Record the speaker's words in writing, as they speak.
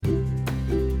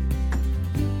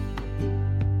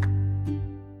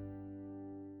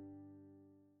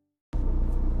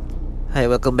Hi,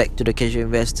 welcome back to the Casual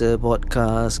Investor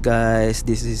Podcast, guys.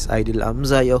 This is Aidil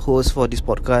Amza, your host for this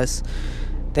podcast.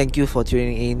 Thank you for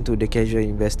tuning in to the Casual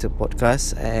Investor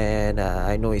Podcast. And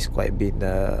I know it's quite been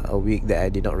a week that I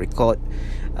did not record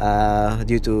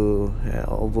due to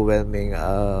overwhelming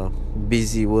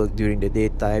busy work during the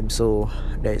daytime. So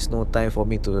there is no time for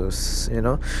me to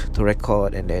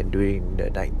record. And then during the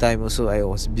night time also, I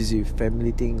was busy with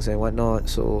family things and whatnot.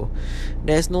 So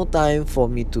there's no time for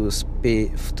me to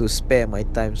spare my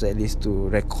time, so at least to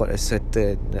record a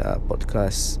certain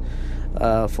podcast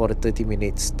for the 30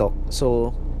 minutes talk.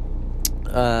 So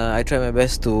I try my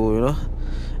best to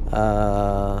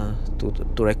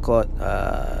to record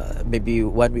maybe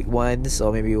 1 week once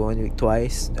or maybe 1 week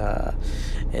twice,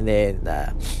 and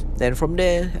then from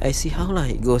there I see how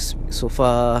it goes. So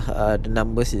far the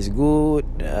numbers is good.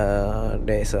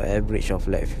 There's an average of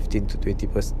like 15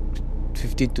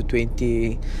 to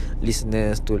 20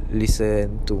 listeners to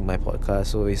listen to my podcast,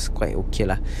 so it's quite okay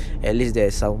lah. At least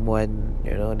there's someone,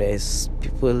 there's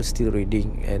people still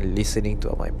reading and listening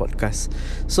to my podcast.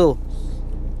 So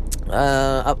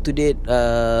up to date,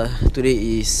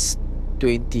 today is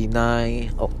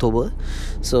 29 October.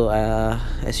 So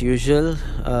as usual,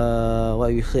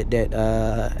 what we heard that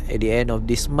at the end of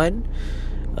this month,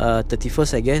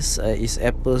 31st I guess, is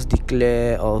Apple's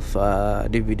declare of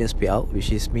dividends payout,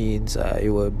 which means it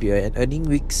will be an earning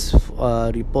weeks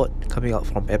report coming out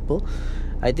from Apple.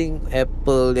 I think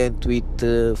Apple, then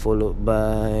Twitter, followed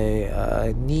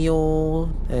by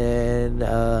Neo and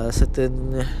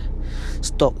certain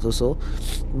stocks also.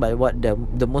 But what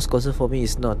the most concern for me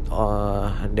is not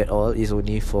that all, is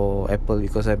only for Apple,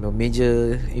 because I'm a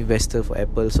major investor for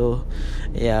Apple. So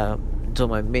yeah, so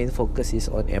my main focus is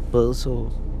on Apple. So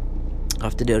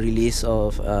after the release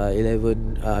of the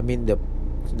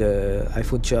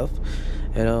iPhone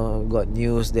 12, got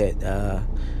news that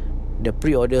the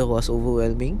pre-order was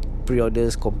overwhelming.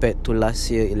 Pre-orders compared to last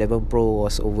year 11 Pro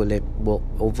was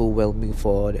overwhelming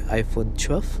for the iPhone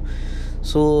 12.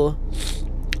 So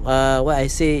what I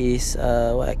say is,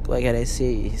 what can I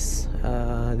say is,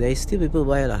 there is still people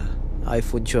buy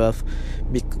iPhone 12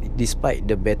 despite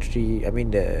the battery,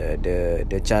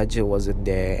 the charger wasn't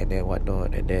there and then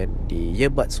whatnot, and then the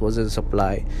earbuds wasn't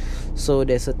supplied. So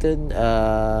there's certain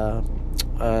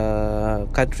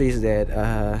countries that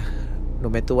no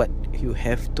matter what, you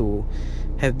have to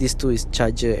have these two, is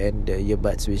charger and the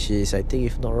earbuds, which is, I think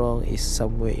if not wrong, is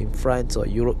somewhere in France or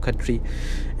Europe country.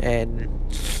 And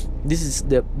this is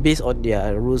based on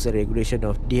their rules and regulation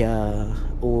of their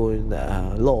own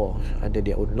law, under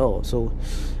their own law. So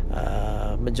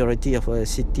majority of a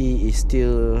city is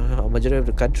still, majority of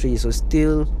the country is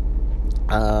still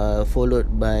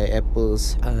followed by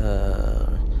Apple's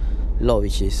law,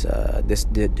 which is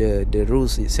the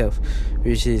rules itself,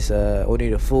 which is only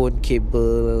the phone,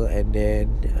 cable, and then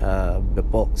the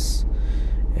box,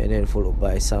 and then followed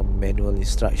by some manual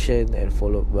instruction, and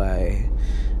followed by,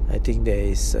 I think there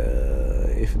is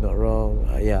if not wrong,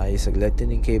 it's a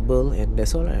lightning cable, and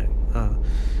that's all right.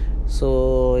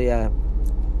 So yeah,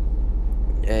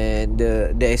 and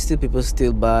there are still people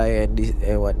still buy and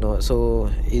whatnot. So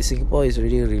in Singapore is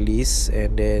already released,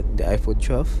 and then the iPhone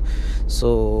 12,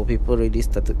 so people already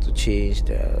started to change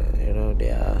their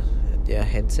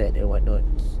handset and whatnot.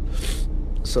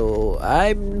 So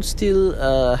I'm still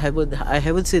I haven't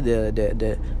seen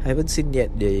I haven't seen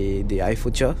yet the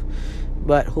iPhone 12,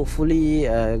 but hopefully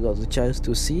I got the chance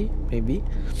to see, maybe.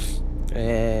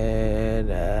 And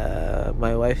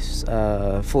my wife's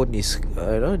phone is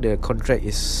the contract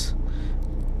is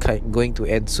going to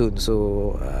end soon,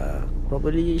 so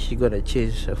probably she gonna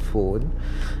change her phone,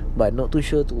 but not too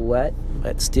sure to what,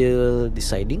 but still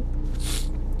deciding.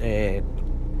 And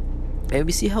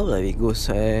we see how it goes.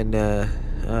 And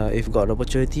if got an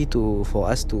opportunity for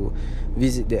us to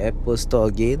visit the Apple Store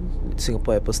again,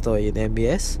 Singapore Apple Store in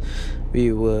MBS,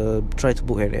 we will try to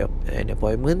book an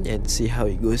appointment and see how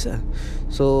it goes.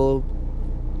 So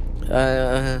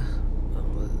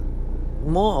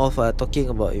more of talking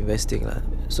about investing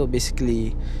So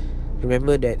basically,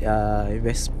 remember that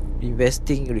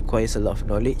investing requires a lot of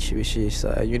knowledge, which is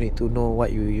you need to know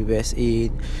what you invest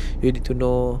in, you need to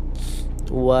know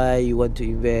why you want to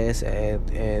invest, and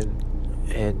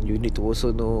you need to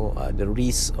also know the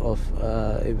risks of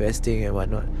investing and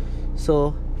whatnot.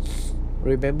 So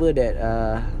remember that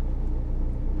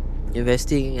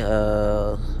investing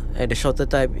at the shorter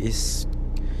time is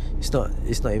not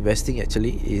investing,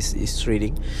 actually is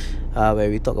trading.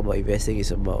 When we talk about investing,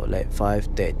 it's about like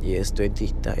 5, 10 years,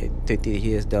 20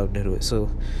 years down the road. So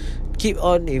keep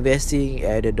on investing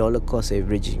at the dollar cost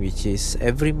averaging, which is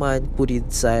every month put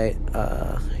inside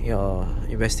your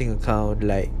investing account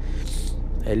like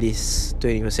at least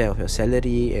 20% of your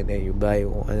salary, and then you buy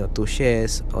 1 or 2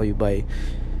 shares, or you buy,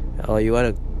 or you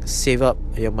want to save up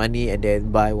your money and then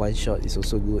buy one shot is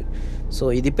also good. So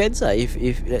it depends lah. If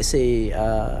let's say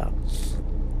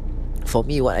for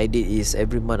me, what I did is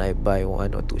every month I buy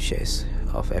 1 or 2 shares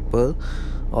of Apple,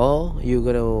 or you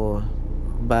gonna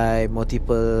buy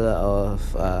multiple of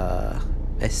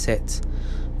assets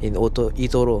in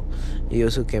eToro. You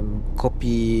also can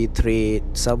copy trade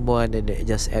someone and then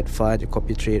just add fund, you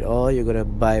copy trade, or you're gonna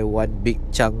buy one big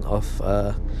chunk of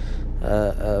a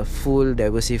full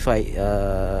diversified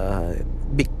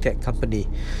big tech company,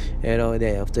 you know.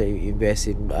 Then after you invest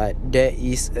in, there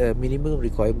is a minimum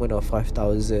requirement of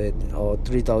 5,000 or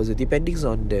 3,000 depending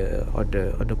on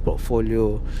the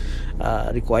portfolio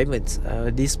requirements.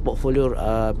 This portfolio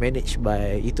are managed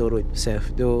by eToro itself,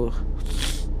 though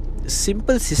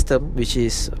simple system, which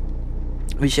is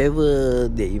whichever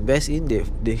they invest in,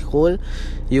 they hold,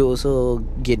 you also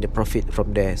gain the profit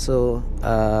from there. So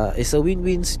it's a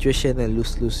win-win situation and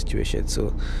lose-lose situation.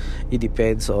 So it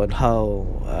depends on how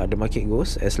the market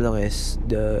goes. As long as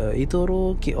the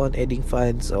eToro keep on adding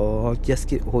funds or just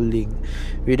keep holding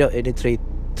without any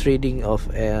trading of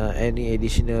any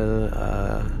additional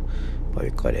what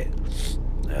we call it,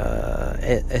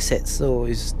 assets, so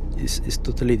it's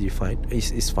totally defined.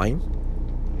 It's fine.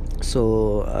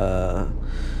 So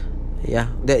yeah,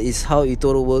 that is how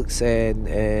eToro works. And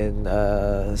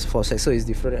for Saxo is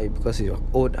different, right? Because you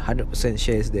own 100%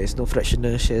 shares. There is no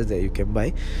fractional shares that you can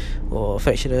buy, or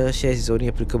fractional shares is only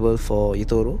applicable for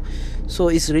eToro. So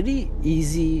it's really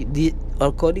easy.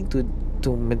 According to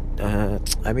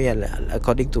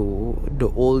according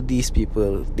to all these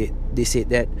people, they said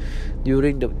that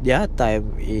during their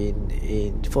time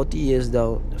in 40 years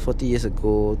ago,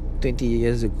 20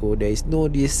 years ago, there is no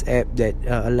this app that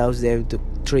allows them to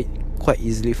trade quite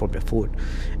easily from their phone.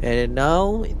 And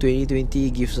now 2020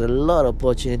 gives a lot of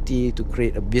opportunity to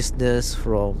create a business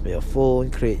from your phone,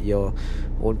 create your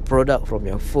own product from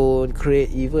your phone,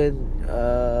 create even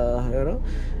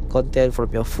content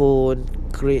from your phone,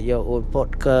 create your own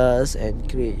podcast, and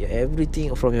create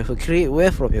everything from your phone, create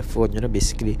web from your phone,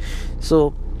 basically.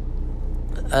 So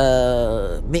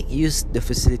make use the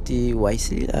facility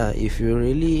wisely. If you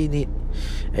really need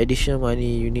additional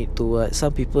money, you need to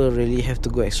some people really have to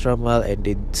go extra mile and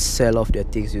they sell off their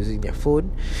things using their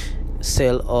phone,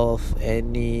 sell off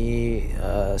any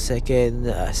second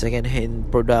hand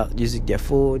product using their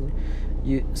phone.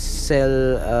 You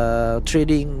sell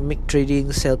make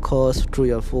trading, sell course through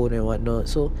your phone and whatnot.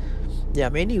 So there are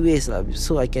many ways lah.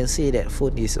 So I can say that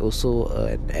phone is also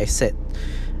an asset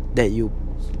that you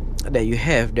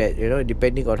have, that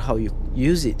depending on how you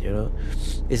use it.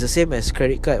 It's the same as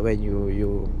credit card. When you're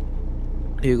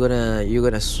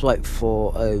gonna swipe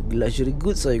for a luxury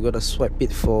goods, or you're gonna swipe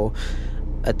it for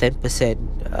a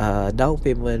 10% down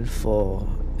payment for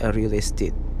a real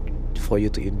estate for you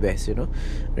to invest.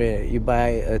 You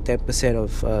buy a 10%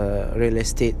 of real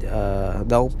estate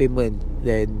down payment,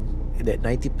 then that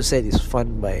 90% is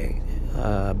funded by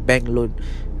bank loan,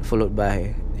 followed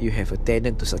by you have a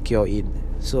tenant to secure in.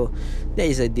 So that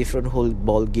is a different whole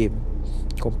ball game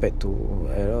compared to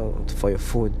for your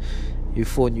phone.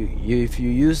 If you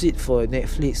use it for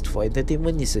Netflix, for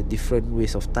entertainment, it's a different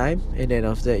waste of time. And then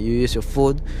after that, you use your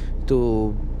phone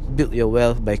to build your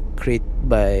wealth by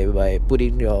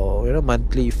putting your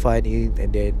monthly fund in,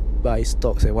 and then buy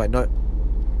stocks and whatnot.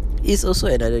 It's also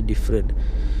another different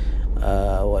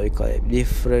what we call it,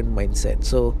 different mindset.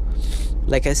 So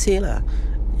like I say lah,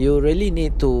 you really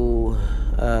need to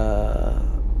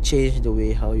change the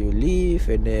way how you live,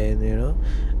 and then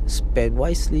spend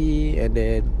wisely, and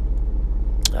then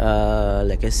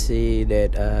like I say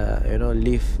that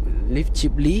live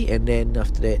cheaply. And then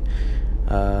after that,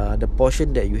 the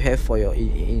portion that you have for your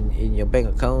in your bank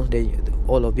account, then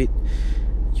all of it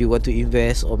you want to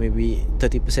invest, or maybe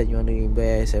 30% you want to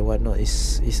invest and whatnot,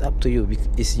 is up to you.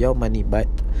 It's your money. But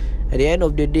at the end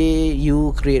of the day,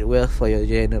 you create wealth for your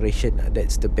generation.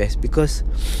 That's the best. Because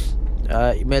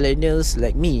millennials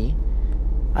like me,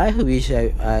 I wish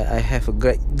I have a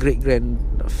great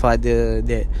grandfather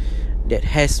that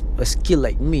has a skill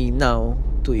like me now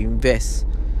to invest.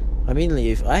 I mean,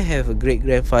 if I have a great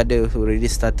grandfather who already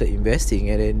started investing,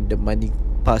 and then the money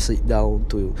pass it down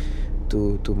to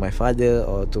my father,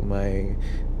 or to my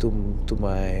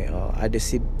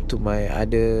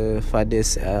other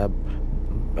father's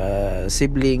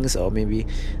siblings, or maybe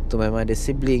to my mother's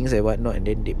siblings and whatnot, and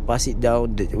then they pass it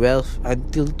down, the wealth,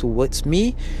 until towards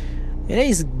me, and then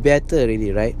it's better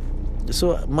really, right?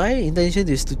 So my intention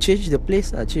is to change the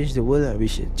place, change the world. We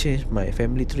should change my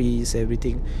family trees,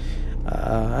 everything.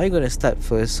 I'm gonna start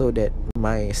first, so that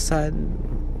my son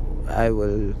I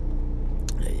will,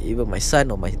 even my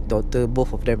son or my daughter,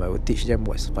 both of them, I will teach them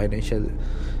what's financial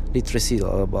literacy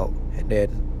all about. And then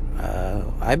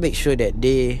I make sure that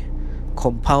they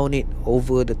compound it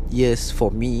over the years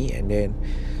for me, and then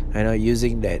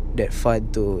using that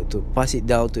fund to pass it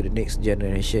down to the next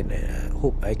generation. And I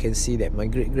hope I can see that my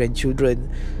great grandchildren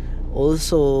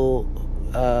also,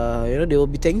 they will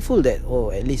be thankful that, oh,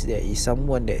 at least there is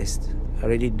someone that has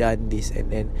already done this.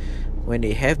 And then when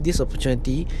they have this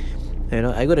opportunity,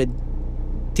 I gotta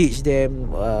teach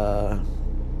them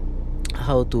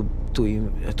how to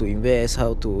invest,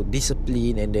 how to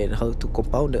discipline, and then how to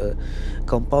compound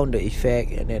the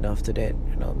effect. And then after that,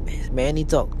 many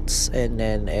talks, and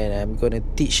I'm gonna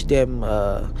teach them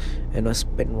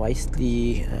spend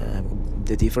wisely,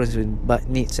 the difference between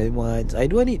needs and wants. I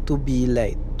don't want it to be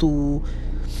like too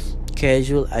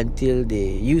casual until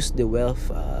they use the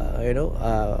wealth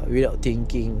without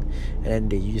thinking, and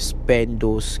they spend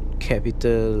those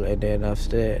capital, and then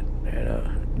after that,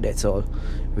 that's all,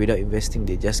 without investing.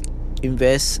 They just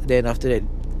invest, then after that,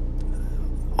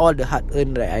 all the hard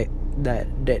earned that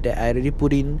I already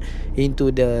put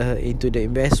into the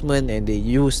investment, and they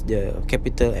use the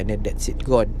capital, and then that's it,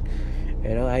 gone.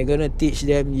 I'm gonna teach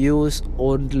them use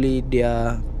only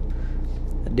their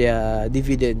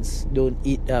dividends, don't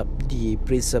eat up the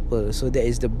principal. So that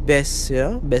is the best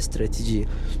strategy,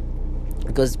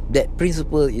 because that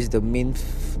principle is the main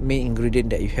ingredient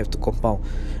that you have to compound.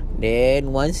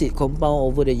 Then once it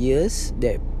compound over the years,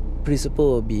 that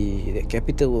capital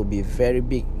will be very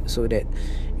big, so that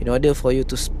in order for you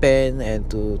to spend and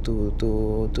to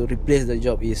replace the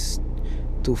job is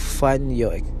to fund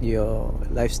your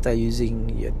lifestyle using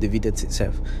your dividends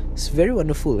itself. It's very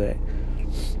wonderful, right?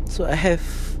 So I have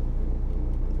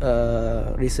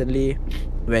recently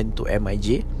went to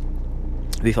MIJ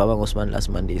with Abang Osman last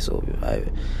Monday. So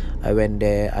I went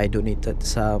there. I donated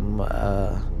some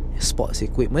sports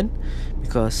equipment,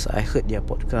 because I heard their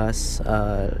podcast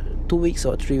 2 weeks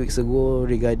or 3 weeks ago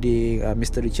regarding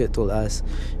Mr. Richard told us.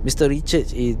 Mr.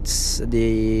 Richard is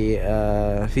the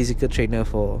physical trainer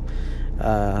for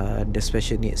the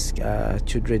special needs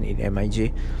children in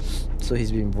MIJ. So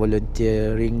he's been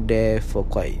volunteering there for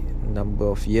quite a number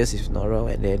of years, if not wrong.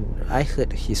 And then I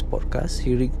heard his podcast.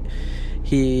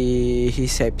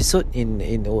 His episode in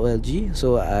OLG.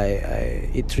 So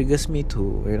it triggers me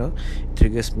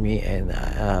and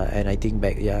I think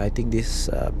back, I think this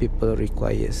people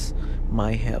requires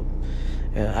my help.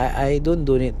 I don't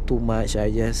donate too much. I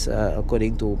just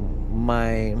according to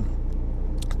my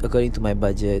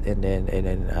budget, and then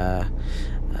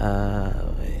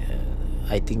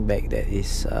I think back that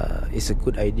it's a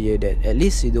good idea that at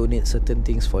least you donate certain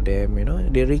things for them.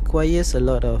 They requires a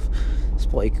lot of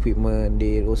sport equipment.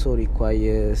 They also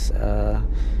requires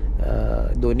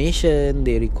donation.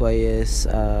 They requires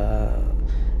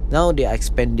now they are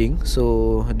expanding,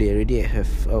 so they already have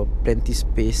plenty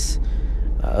space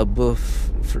above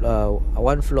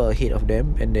one floor ahead of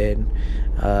them. And then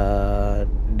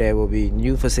there will be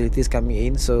new facilities coming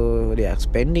in, so they are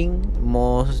expanding.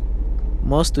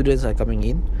 More students are coming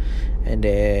in, and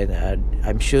then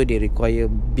I'm sure they require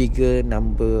bigger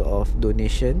number of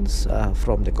donations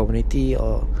from the community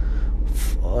or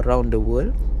around the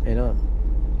world.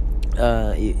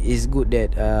 It is good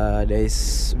that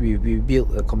we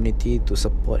built a community to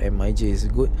support MIJ. Is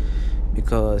good,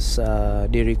 because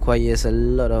they requires a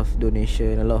lot of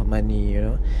donation, a lot of money,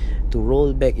 to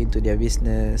roll back into their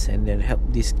business, and then help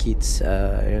these kids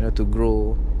to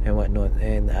grow and whatnot.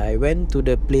 And I went to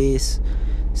the place,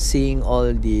 seeing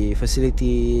all the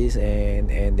facilities and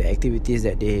the activities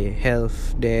that they have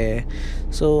there.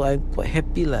 So I'm quite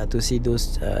happy to see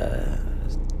those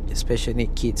special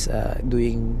need kids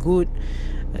doing good.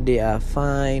 They are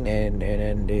fine, and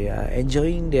they are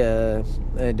enjoying the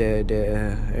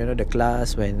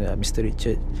class when Mr.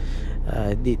 Richard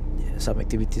did some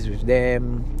activities with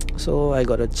them. So I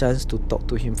got a chance to talk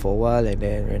to him for a while, and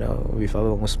then with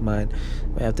Abang Osman.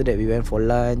 After that we went for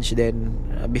lunch. Then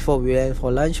before we went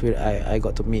for lunch, I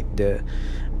got to meet the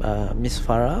Miss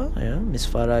Farah, Miss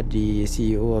Farah, the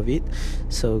CEO of it.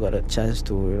 So got a chance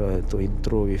to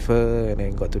intro with her, and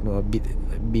then got to know a bit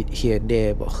here and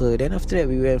there about her. Then after that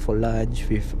we went for lunch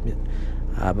with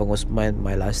Abang Osman,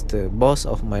 my luster, boss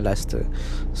of my luster.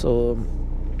 So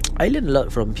I learned a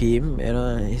lot from him.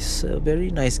 He's a very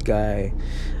nice guy.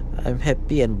 I'm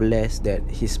happy and blessed that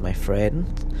he's my friend.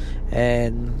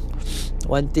 And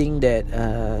one thing that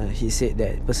he said,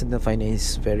 that personal finance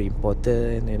is very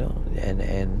important,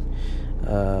 and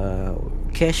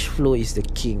cash flow is the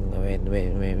king when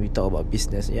we talk about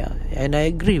business. And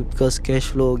I agree, because cash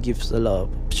flow gives a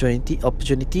lot of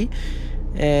opportunity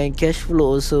And cash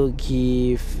flow also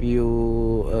give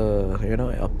you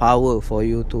a power for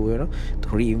you to to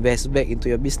reinvest back into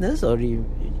your business, or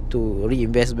to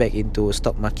reinvest back into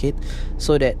stock market,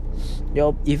 so that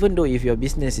even though if your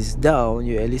business is down,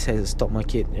 you at least have a stock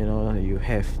market. You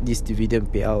have this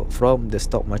dividend payout from the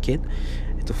stock market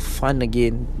to fund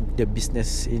again the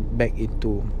business back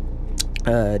into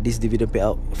this dividend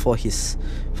payout for his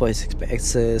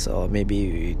expenses, or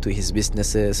maybe to his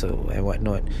businesses or and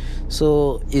whatnot.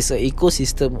 So it's an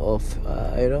ecosystem of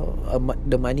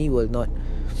the money will not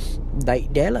die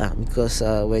there lah, because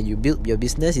when you build your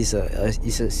business, is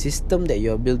a system that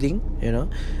you're building,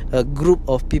 a group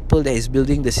of people that is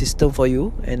building the system for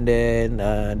you, and then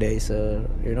there is a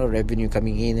revenue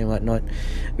coming in and whatnot.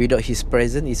 Without his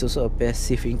presence, it's also a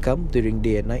passive income during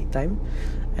day and night time.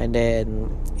 And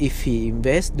then if he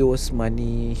invests those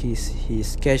money,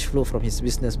 his cash flow from his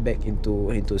business back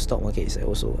into stock market, is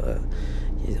also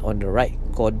is on the right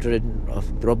quadrant of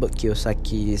Robert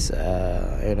Kiyosaki's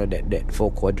that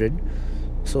 4 quadrant.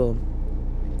 So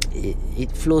it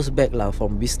flows back lah,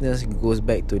 from business, it goes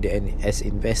back to as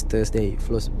investors, then it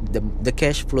flows, the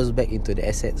cash flows back into the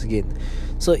assets again.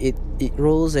 So it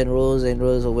rolls and rolls and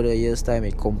rolls over the years time,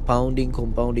 a compounding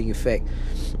effect.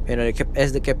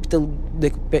 As the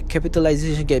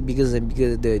capitalization get bigger and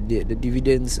bigger, the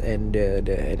dividends and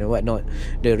the whatnot,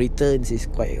 the returns is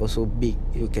quite also big.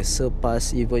 You can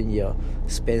surpass even your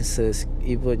expenses,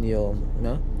 even your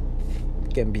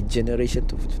can be generation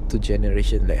to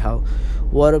generation, like how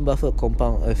Warren Buffett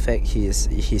compound affect his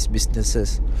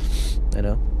businesses,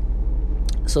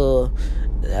 so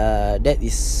that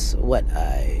is what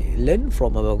I learned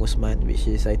from Abang Osman, which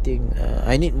is, I think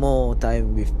I need more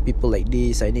time with people like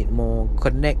this. I need more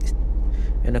connection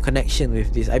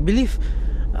with this. I believe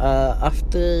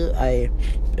after I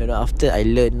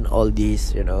learn all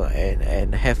this,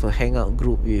 and have a hangout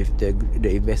group with the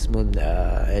investment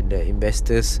and the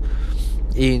investors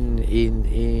in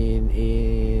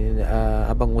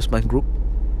Abang Osman group,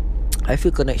 I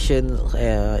feel connection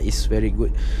is very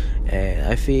good, and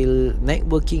I feel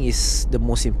networking is the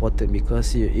most important,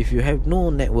 because if you have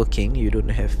no networking, you don't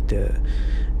have the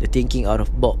thinking out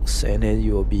of box, and then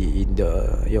you will be in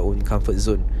your own comfort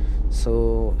zone.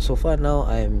 So far now,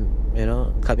 I'm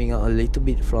coming out a little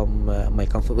bit from my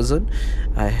comfort zone.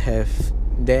 I have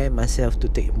dare myself to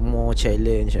take more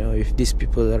challenge, with these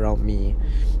people around me.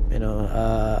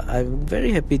 I'm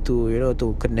very happy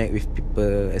to connect with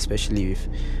people, especially with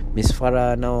Miss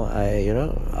Farah. Now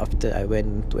after I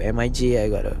went to MIJ, I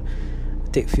got to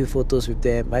take few photos with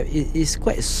them. It's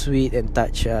quite sweet and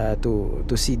touch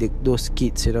to see those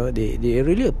kids. They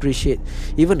really appreciate.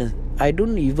 Even I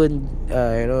don't even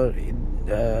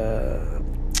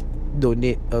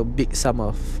donate a big sum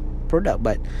of product,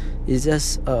 but it's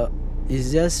just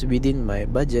within my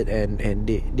budget, and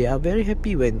they are very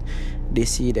happy when they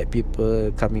see that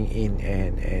people coming in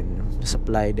and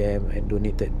supply them and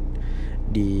donated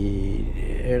the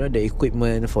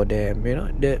equipment for them.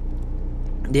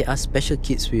 They are special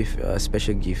kids with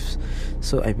special gifts.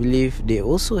 So I believe they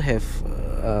also have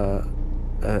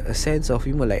a sense of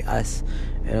humor like us.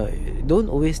 Don't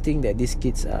always think that these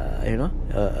kids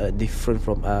are different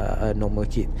from a normal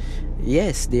kid.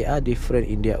 Yes, they are different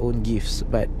in their own gifts,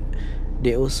 but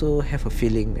they also have a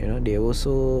feeling. They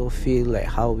also feel like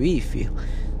how we feel.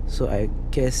 So I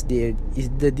guess the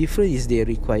difference is they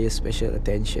require special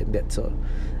attention. That's all.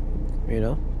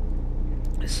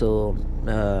 So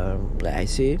like I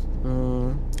say,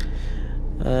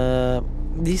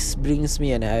 this brings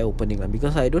me an eye-opening lah,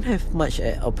 because I don't have much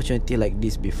opportunity like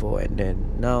this before, and then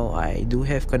now I do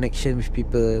have connection with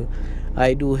people.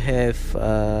 I do have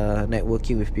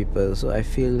networking with people. So I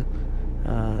feel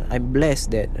I'm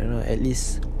blessed that at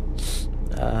least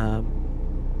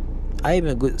I'm in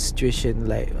a good situation,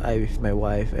 like I with my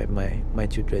wife and my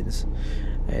children's,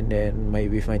 and then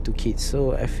with my 2 kids.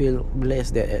 So I feel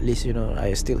blessed that at least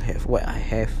I still have what I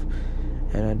have.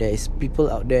 There is people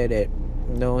out there that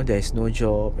there is no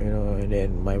job, and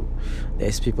then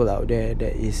there's people out there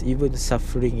that is even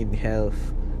suffering in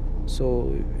health.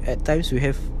 So at times we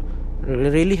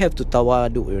really have to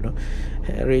tawadu,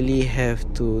 really have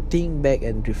to think back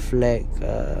and reflect,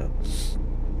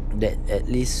 that at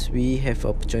least we have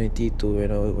opportunity to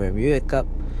when we wake up,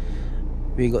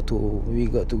 we got to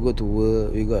go to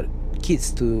work, we got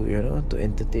kids to to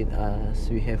entertain us,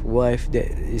 we have wife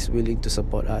that is willing to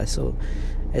support us. So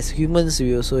as humans,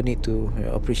 we also need to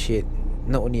appreciate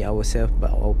not only ourselves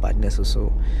but our partners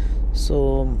also.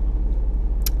 So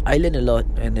I learned a lot,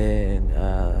 and then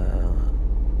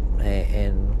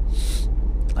and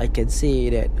I can say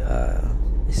that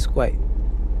it's quite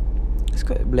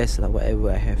blessed lah,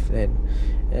 whatever I have. And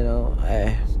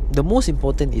the most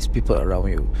important is people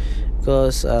around you,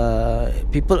 because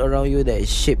people around you that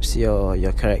shapes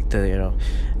your character.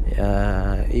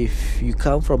 If you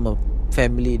come from a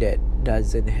family that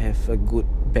doesn't have a good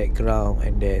background,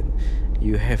 and then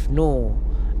you have no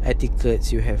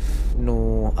etiquettes, you have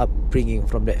no upbringing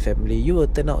from that family, you will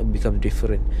turn out to become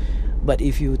different. But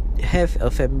if you have a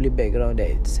family background that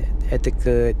is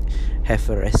etiquette, have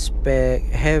a respect,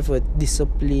 have a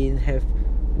discipline, have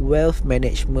wealth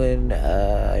management,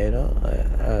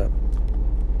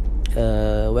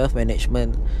 wealth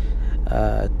management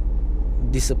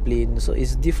discipline, so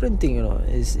it's different thing.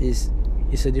 It's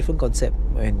a different concept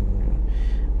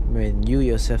when you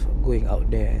yourself going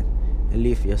out there and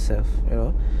live yourself.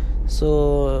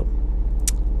 So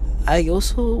I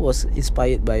also was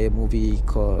inspired by a movie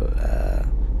called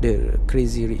The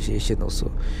Crazy Rich Asian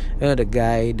also. The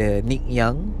guy, the Nick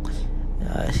Young,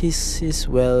 he's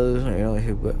well,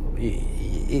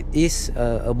 it is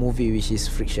a movie which is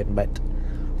friction, but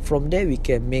from there we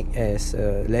can make as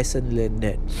a lesson learned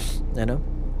that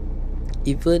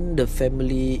even the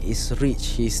family is rich,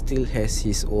 he still has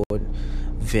his own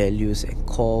values and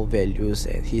core values,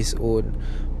 and his own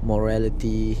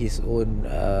morality, his own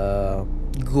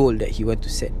goal that he want to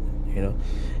set.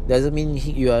 Doesn't mean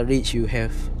you are rich, you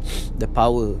have the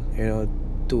power,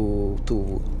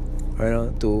 to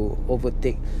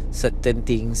overtake certain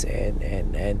things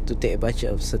and to take advantage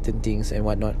of certain things and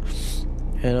whatnot.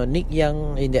 Nick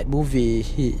Young in that movie,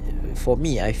 for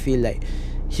me, I feel like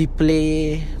he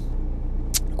play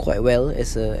quite well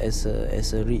as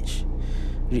a rich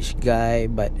guy,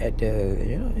 but at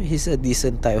the he's a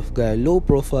decent type of guy, low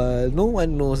profile. No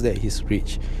one knows that he's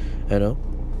rich,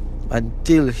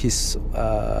 until his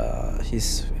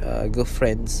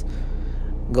girlfriends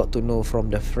got to know from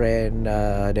the friend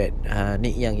that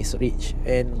Nick Young is rich,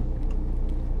 and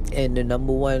the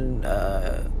number one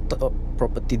top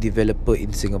property developer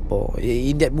in Singapore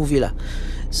in that movie lah.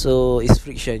 So it's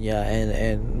friction,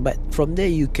 and but from there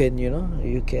you can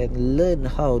learn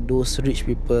how those rich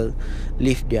people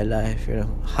live their life,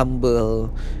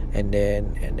 humble, and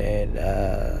then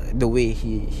the way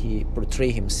he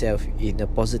portray himself in a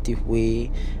positive way,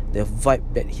 the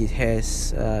vibe that he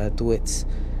has towards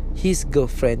his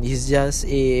girlfriend. He's just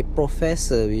a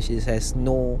professor which has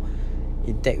no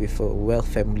intact with a wealth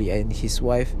family, and his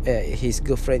wife, his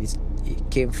girlfriend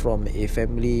came from a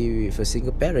family with a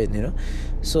single parent.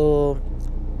 So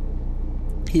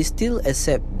he still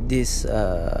accept this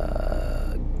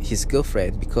his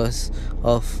girlfriend because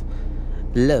of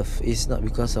love. It's not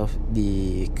because of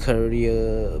the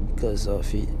career, because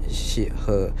of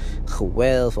her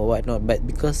wealth or whatnot, but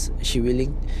because he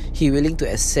willing to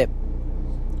accept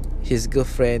his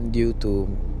girlfriend due to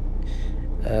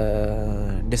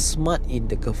the smart in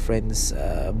the girlfriend's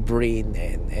brain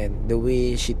and the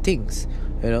way she thinks.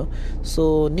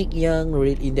 So Nick Young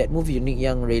in that movie, Nick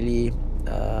Young really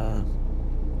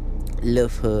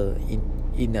love her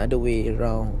in other way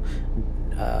around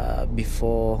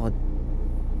before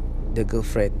the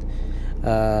girlfriend.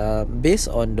 Based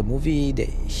on the movie, that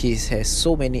he has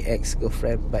so many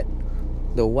ex-girlfriend, but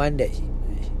the one that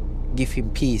give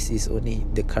him peace is only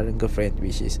the current girlfriend,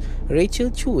 which is Rachel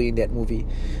Chu in that movie.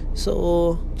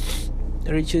 So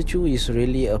Rachel Chu is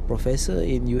really a professor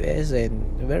in US and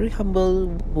a very humble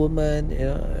woman.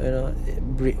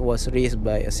 Was raised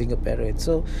by a single parent.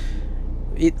 So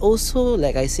it also,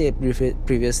 like I said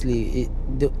previously,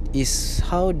 is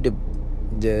how the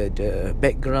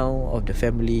background of the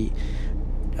family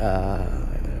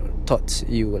taught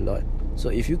you a lot. So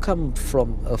if you come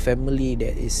from a family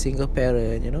that is single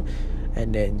parent,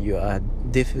 and then you are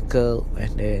difficult,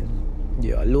 and then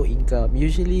you are low income,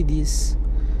 usually this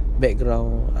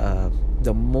background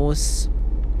the most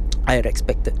I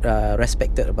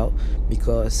respected about,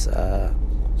 because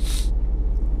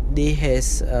they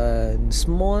has a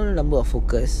small number of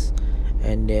focus,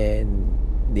 and then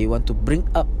they want to bring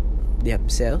up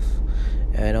themselves,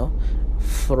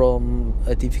 from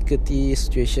a difficulty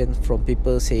situation, from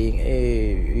people saying,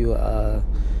 hey, you are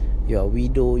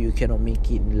widow, you cannot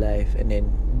make it in life, and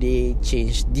then they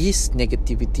change this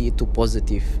negativity to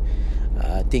positive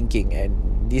thinking, and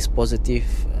this positive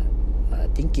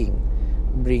thinking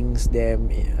brings them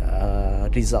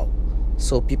result.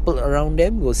 So people around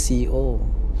them will see, oh,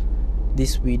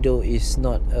 this widow is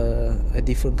not a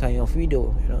different kind of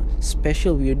widow,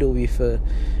 special widow with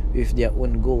their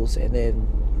own goals, and then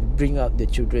bring up the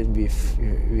children with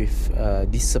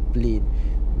discipline,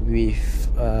 with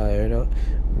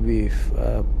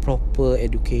proper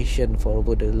education for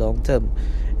over the long term,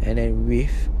 and then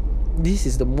this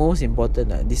is the most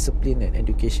important, discipline and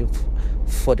education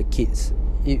for the kids.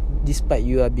 despite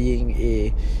you are being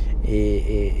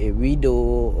a widow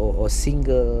or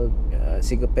single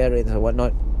parents or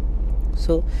whatnot.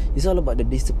 So it's all about the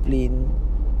discipline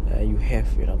you have.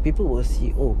 People will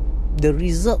see, the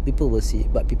result people will see,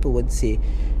 but people won't say,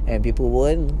 and people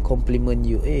won't compliment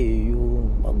you. You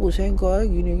bagus kau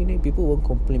gini. People won't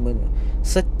compliment.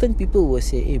 Certain people will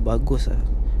say, bagus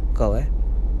kau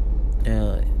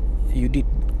you did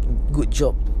good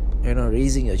job,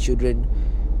 raising your children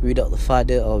without the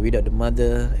father or without the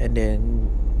mother, and then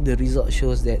the result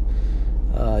shows that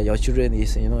your children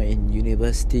is in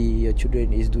university, your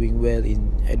children is doing well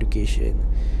in education.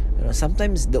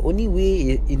 Sometimes the only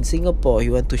way in Singapore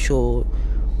you want to show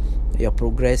your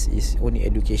progress is only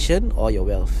education or your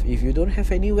wealth. If you don't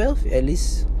have any wealth, at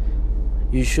least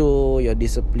you show your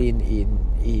discipline in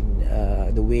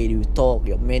the way you talk,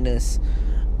 your manners,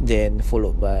 then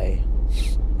followed by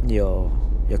your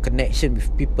connection with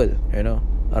people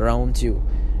around you,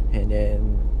 and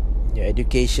then your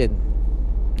education,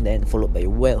 then followed by your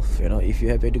wealth. If you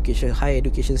have high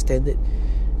education standard,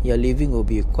 your living will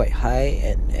be quite high,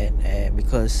 and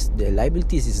because the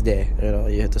liabilities is there,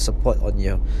 you have to support on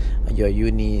your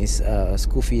unis,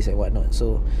 school fees and whatnot.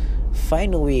 So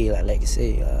find a way, like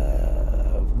say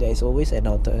there is always an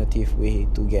alternative way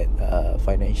to get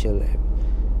financial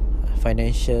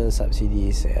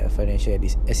subsidies, financial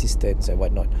assistance and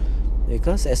whatnot.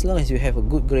 Because as long as you have a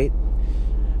good grade,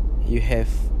 you have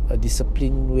a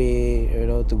disciplined way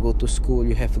to go to school,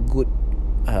 you have a good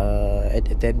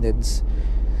attendance,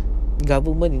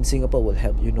 government in Singapore will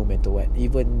help you no matter what.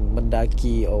 Even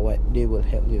Mendaki or what, they will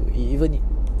help you. Even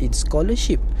in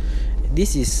scholarship,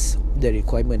 this is the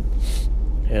requirement.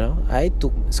 I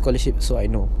took scholarship, so I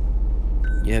know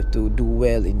you have to do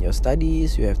well in your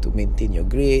studies, you have to maintain your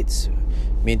grades,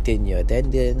 maintain your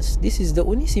attendance. This is the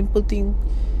only simple thing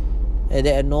that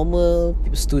a normal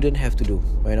student have to do.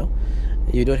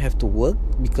 You don't have to work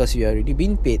because you are already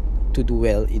being paid to do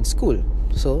well in school.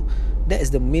 So that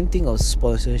is the main thing of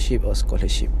sponsorship or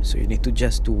scholarship. So you need to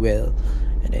just do well,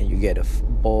 and then you get a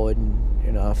bond.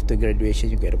 After graduation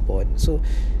you get a bond. So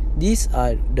these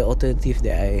are the alternatives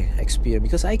that I experienced,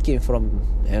 because I came from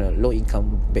low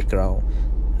income background.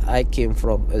 I came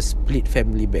from a split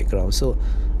family background. So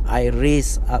I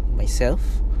raised up myself.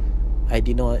 I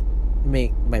did not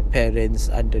make my parents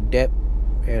under debt.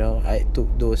 I took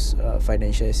those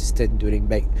financial assistance during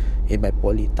back in my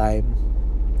poly time.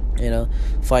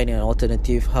 Find an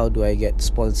alternative. How do I get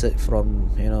sponsored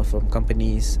from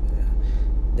companies?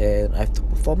 Then I have to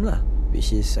perform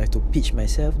which is I have to pitch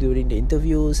myself during the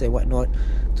interviews and whatnot,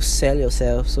 to sell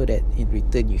yourself, so that in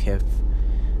return you have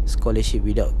scholarship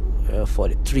without for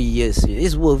the 3 years. It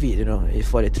is worth it,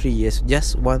 for the 3 years,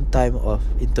 just one time of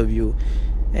interview,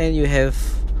 and you have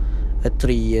a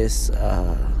 3 years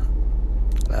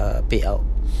payout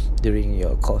during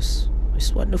your course.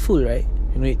 It's wonderful, right?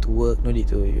 You no need to work, no need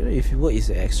to if you work,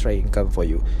 it's an extra income for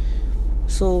you.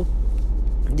 So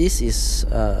this is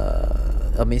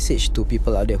a message to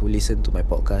people out there who listen to my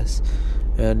podcast.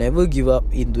 Never give up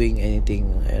in doing anything.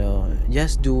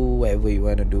 Just do whatever you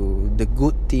want to do. The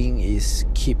good thing is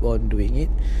keep on doing it.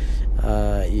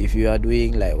 If you are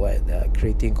doing like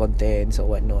creating contents or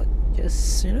whatnot,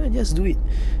 just do it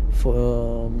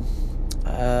for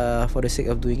the sake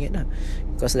of doing it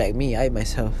Because like me, I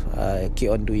myself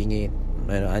keep on doing it.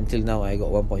 Until now I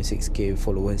got 1.6k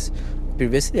followers.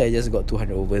 Previously I just got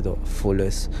 200 over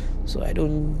followers. So I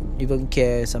don't even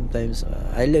care. Sometimes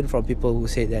I learn from people who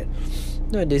say that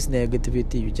this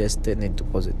negativity you just turn into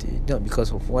positive. Not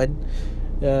because of one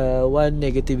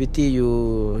negativity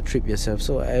you trip yourself.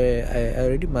 So I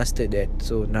already mastered that.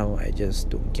 So now I just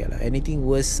don't care anything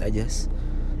worse,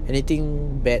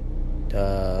 anything bad,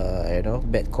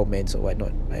 bad comments or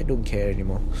whatnot, I don't care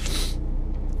anymore.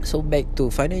 So back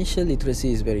to financial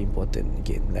literacy is very important.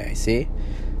 Again, like I say,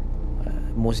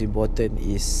 most important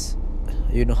is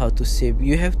how to save.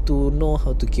 You have to know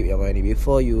how to keep your money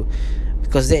before you,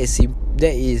 because that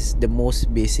is the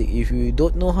most basic. If you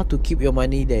don't know how to keep your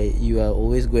money, then you are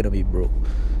always going to be broke.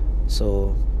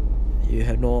 So you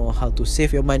have know how to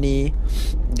save your money,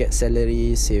 get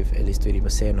salary, save at least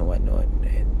 20% or whatnot,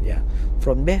 and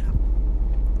from there,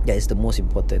 that is the most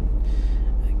important.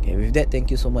 Okay, with that,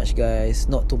 thank you so much, guys.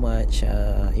 Not too much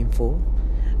info.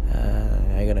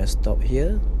 I'm gonna stop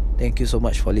here. Thank you so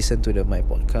much for listening to my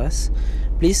podcast.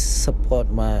 Please support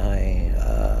my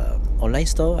online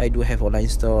store. I do have online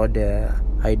store, the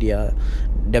idea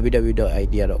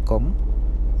www.idea.com.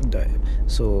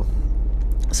 So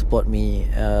support me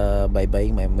by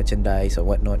buying my merchandise or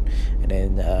whatnot. And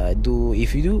then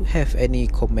if you do have any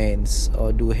comments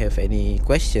or do have any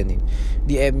question,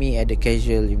 DM me at the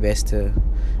Casual Investor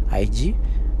IG.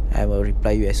 I will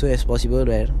reply you as soon as possible.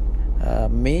 Then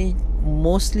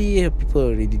mostly people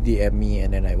already DM me,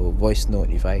 and then I will voice note.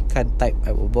 If I can't type,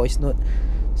 I will voice note.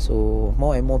 So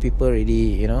more and more people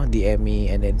already DM me,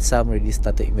 and then some already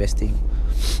started investing,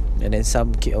 and then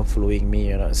some keep on following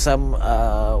me. Some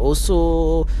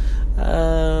also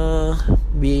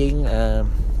being a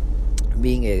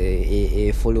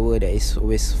follower that is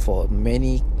always for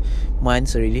many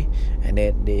months already, and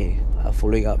then they are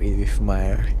following up with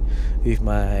my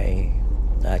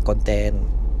content,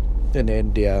 and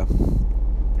then they are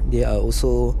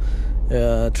also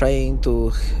trying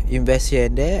to invest here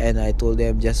and there. And I told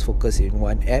them just focus in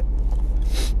one app,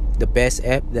 the best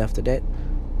app. Then after that,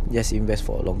 just invest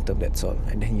for a long term. That's all.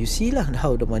 And then you see lah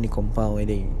how the money compound. And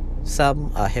then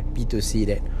some are happy to see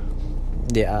that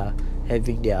they are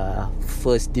having their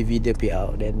first dividend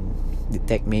payout. Then they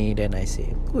tag me. Then I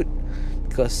say good,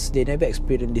 because they never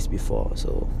experienced this before.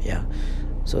 So yeah.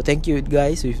 So thank you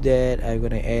guys. With that, I'm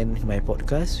gonna end my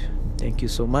podcast. Thank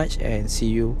you so much, and see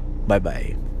you. Bye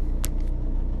bye.